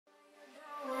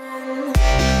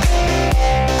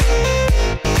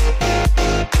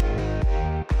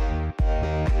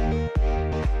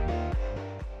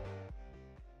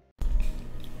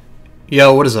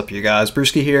Yo, what is up, you guys?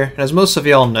 Brewski here, and as most of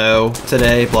y'all know,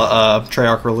 today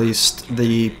Treyarch released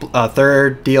the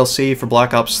third DLC for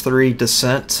Black Ops 3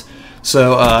 Descent.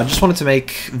 So I just wanted to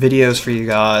make videos for you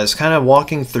guys, kind of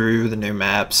walking through the new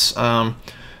maps,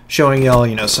 showing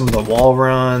y'all, some of the wall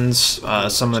runs,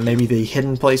 some of maybe the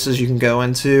hidden places you can go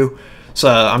into. So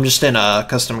I'm just in a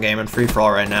custom game and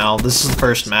free-for-all right now. This is the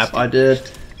first map I did.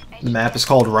 The map is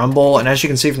called Rumble, and as you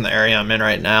can see from the area I'm in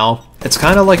right now, it's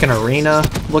kind of like an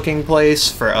arena-looking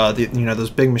place for those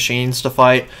big machines to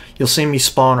fight. You'll see me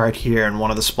spawn right here in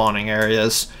one of the spawning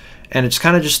areas, and it's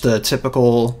kind of just the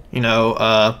typical,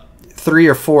 3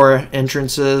 or 4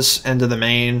 entrances into the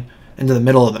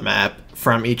middle of the map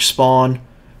from each spawn.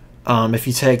 If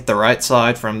you take the right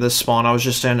side from this spawn I was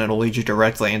just in, it'll lead you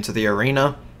directly into the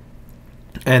arena.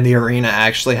 And the arena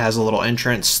actually has a little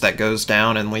entrance that goes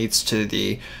down and leads to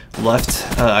the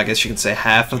left, I guess you could say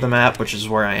half of the map, which is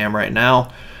where I am right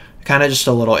now. Kind of just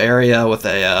a little area with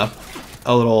a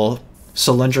little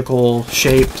cylindrical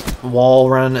shaped wall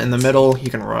run in the middle. You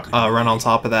can run on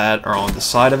top of that or on the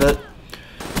side of it.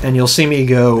 And you'll see me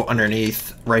go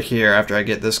underneath right here after I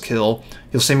get this kill.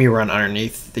 You'll see me run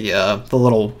underneath the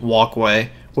little walkway,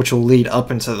 which will lead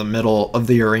up into the middle of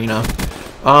the arena.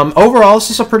 Overall, this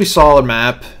is a pretty solid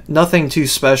map. Nothing too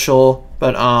special,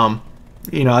 but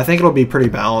I think it'll be pretty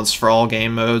balanced for all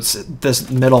game modes.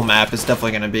 This middle map is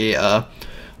definitely going to be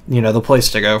the place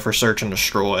to go for search and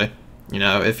destroy.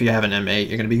 If you have an M8,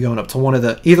 you're going to be going up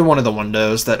to either one of the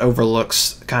windows that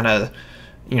overlooks kind of,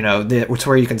 it's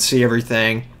where you can see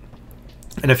everything.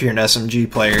 And if you're an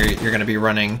SMG player, you're going to be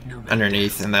running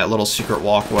underneath in that little secret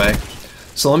walkway.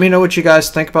 So let me know what you guys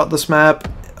think about this map.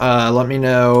 Let me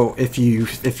know if you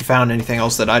found anything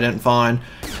else that I didn't find.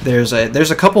 There's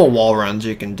a couple of wall runs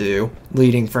you can do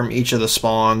leading from each of the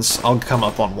spawns. I'll come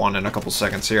up on one in a couple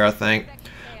seconds here, I think.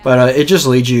 But it just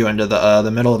leads you into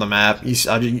the middle of the map.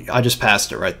 I just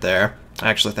passed it right there. I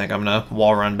actually think I'm gonna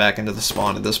wall run back into the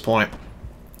spawn at this point.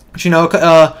 But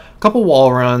a couple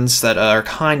wall runs that are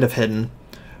kind of hidden,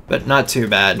 but not too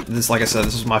bad. Like I said,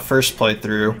 this is my first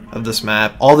playthrough of this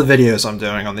map. All the videos I'm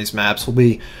doing on these maps will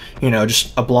be,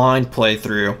 just a blind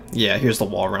playthrough. Yeah, here's the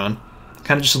wall run.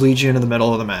 Kind of just leads you into the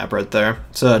middle of the map right there.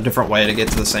 It's a different way to get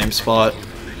to the same spot.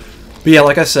 But yeah,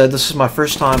 like I said, this is my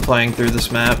first time playing through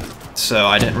this map, so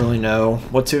I didn't really know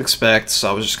what to expect. So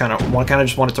I was just kind of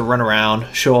just wanted to run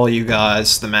around, show all you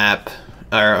guys the map,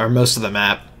 or most of the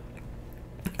map.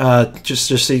 Just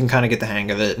so you can kind of get the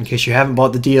hang of it. In case you haven't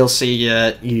bought the DLC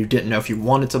yet, you didn't know if you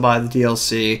wanted to buy the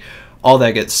DLC, all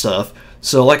that good stuff.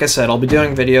 So like I said, I'll be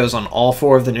doing videos on all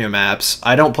 4 of the new maps.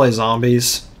 I don't play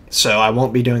zombies, so I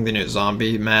won't be doing the new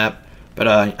zombie map, but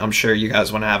I'm sure you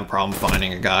guys wouldn't have a problem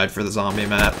finding a guide for the zombie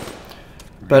map.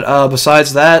 But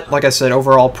besides that, like I said,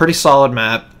 overall, pretty solid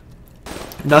map.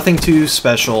 Nothing too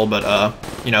special, but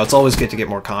it's always good to get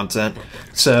more content.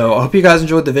 So I hope you guys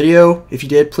enjoyed the video. If you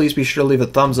did, please be sure to leave a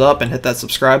thumbs up and hit that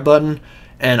subscribe button,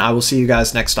 and I will see you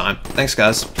guys next time. Thanks,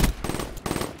 guys.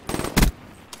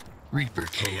 Reaper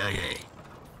KIA.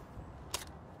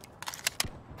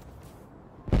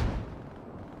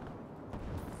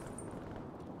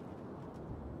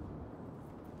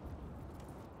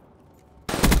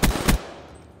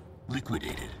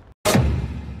 Liquidated.